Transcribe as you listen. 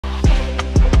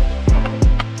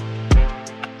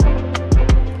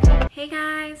Hey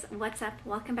guys, what's up?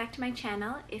 Welcome back to my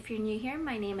channel. If you're new here,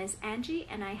 my name is Angie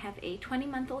and I have a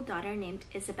 20-month-old daughter named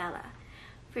Isabella.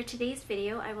 For today's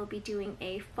video, I will be doing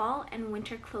a fall and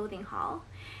winter clothing haul.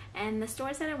 And the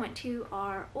stores that I went to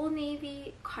are Old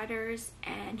Navy, Carter's,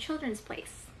 and Children's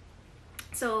Place.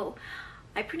 So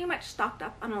I pretty much stocked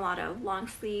up on a lot of long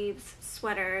sleeves,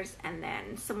 sweaters, and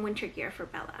then some winter gear for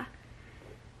Bella.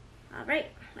 All right,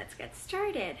 let's get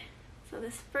started. So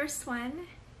this first one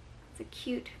is a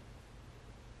cute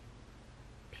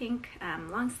pink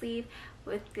long sleeve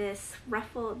with this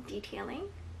ruffle detailing.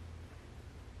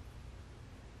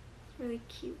 It's really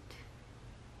cute.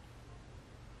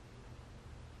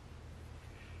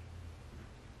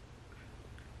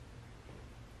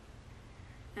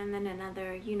 And then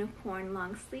another unicorn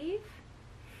long sleeve.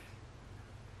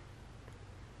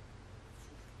 It's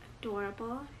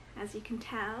adorable, as you can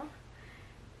tell.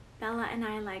 Bella and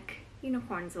I like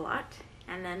unicorns a lot.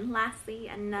 And then lastly,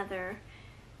 another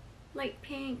light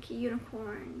pink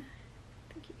unicorn.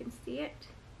 I think you can see it.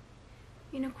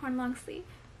 Unicorn long sleeve.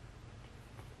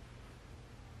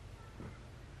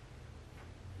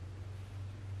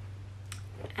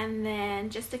 And then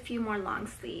just a few more long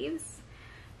sleeves.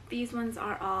 These ones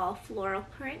are all floral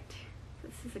print.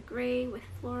 This is a gray with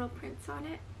floral prints on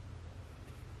it.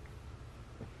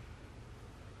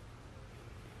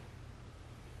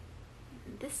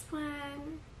 And this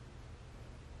one,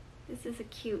 this is a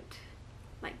cute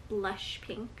like blush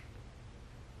pink.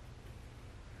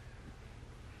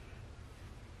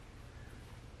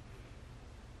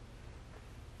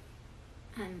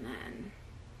 And then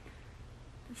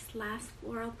this last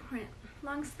floral print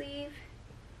long sleeve.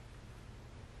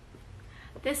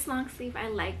 This long sleeve, I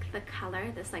like the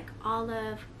color, this like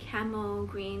olive camo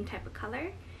green type of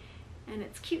color, and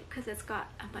it's cute because it's got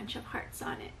a bunch of hearts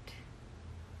on it.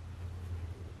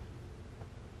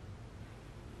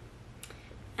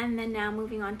 And then now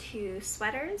moving on to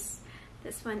sweaters.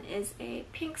 This one is a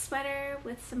pink sweater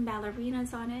with some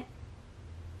ballerinas on it.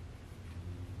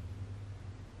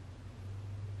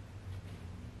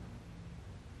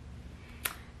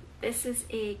 This is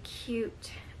a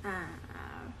cute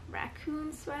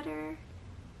raccoon sweater.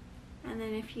 And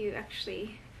then if you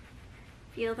actually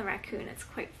feel the raccoon, it's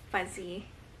quite fuzzy.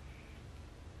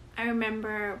 I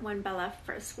remember when Bella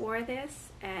first wore this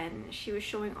and she was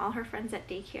showing all her friends at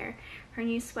daycare her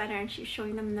new sweater, and she was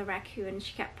showing them the raccoon and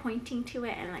she kept pointing to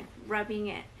it and like rubbing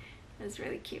it. It was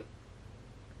really cute.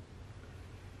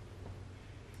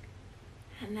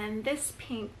 And then this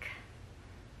pink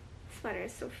sweater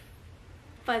is so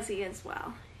fuzzy as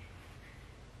well.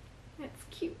 It's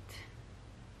cute.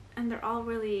 And they're all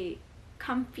really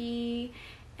comfy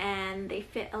and they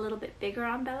fit a little bit bigger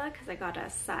on Bella because I got a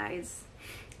size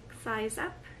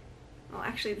up. Well,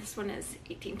 actually this one is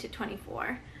 18 to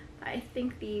 24. I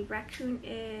think the raccoon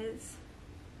is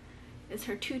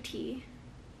her 2T.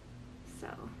 So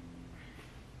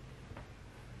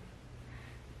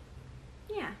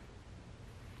yeah,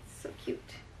 so cute.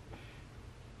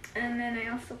 And then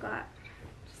I also got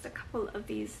just a couple of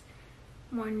these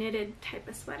more knitted type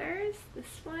of sweaters.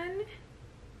 This one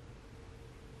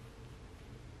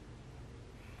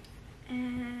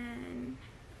and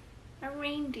a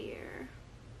reindeer.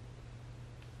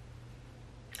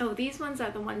 Oh, these ones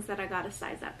are the ones that I got a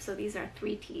size up. So these are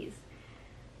 3Ts.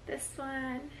 This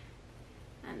one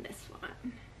and this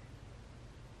one.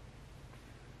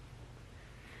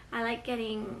 I like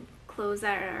getting clothes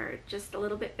that are just a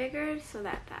little bit bigger so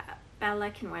that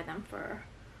Bella can wear them for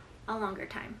a longer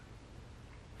time.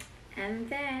 And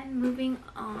then moving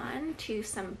on to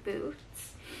some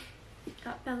boots.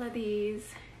 Got Bella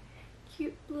these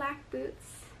cute black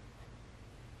boots.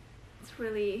 It's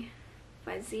really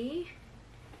fuzzy.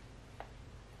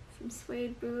 Some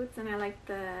suede boots, and I like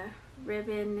the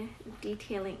ribbon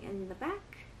detailing in the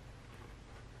back.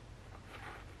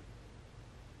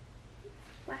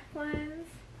 Black ones.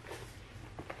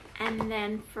 And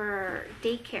then for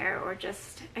daycare, or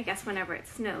just I guess whenever it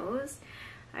snows,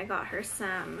 I got her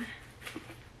some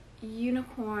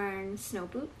unicorn snow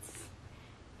boots.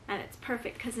 And it's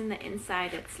perfect because in the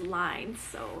inside it's lined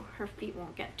so her feet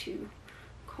won't get too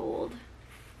cold.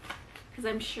 Because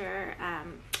I'm sure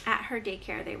at her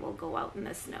daycare they will go out in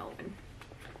the snow and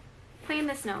play in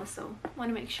the snow, so I want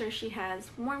to make sure she has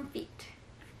warm feet.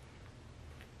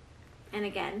 And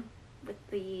again, with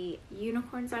the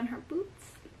unicorns on her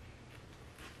boots.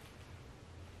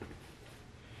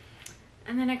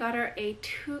 And then I got her a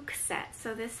toque set.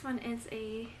 So this one is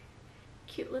a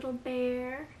cute little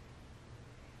bear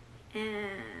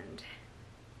and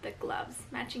the gloves,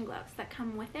 matching gloves that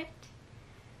come with it.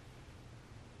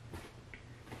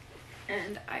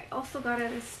 And I also got her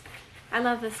this, I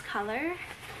love this color.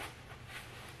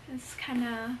 this kind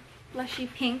of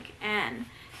blushy pink, and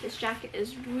this jacket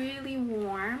is really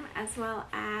warm, as well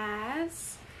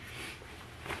as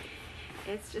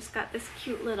it's just got this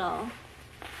cute little,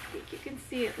 I think you can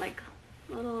see it, like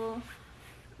little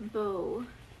bows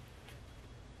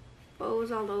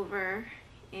all over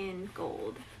in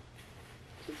gold,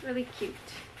 which is really cute.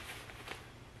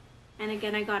 And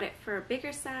again, I got it for a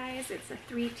bigger size. It's a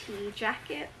 3T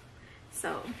jacket,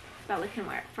 so Bella can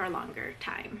wear it for a longer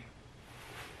time.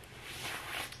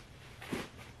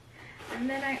 And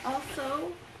then I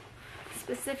also,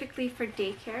 specifically for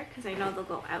daycare, because I know they'll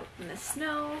go out in the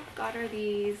snow, got her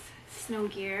these snow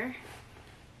gear.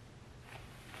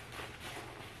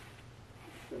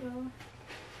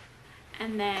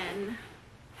 And then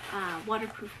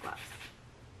waterproof gloves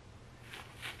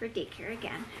for daycare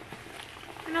again.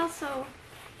 And also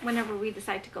whenever we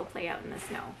decide to go play out in the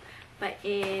snow. But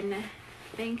in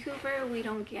Vancouver, we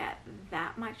don't get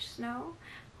that much snow.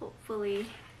 Hopefully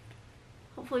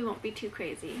won't be too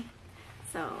crazy.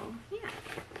 So yeah.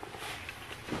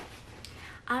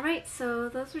 Alright, so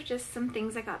those were just some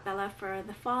things I got Bella for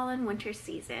the fall and winter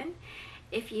season.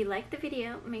 If you liked the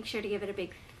video, make sure to give it a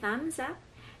big thumbs up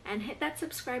and hit that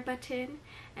subscribe button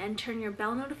and turn your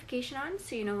bell notification on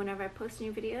so you know whenever I post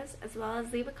new videos, as well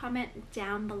as leave a comment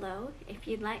down below if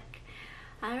you'd like.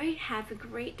 Alright, have a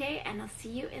great day and I'll see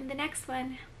you in the next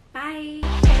one. Bye!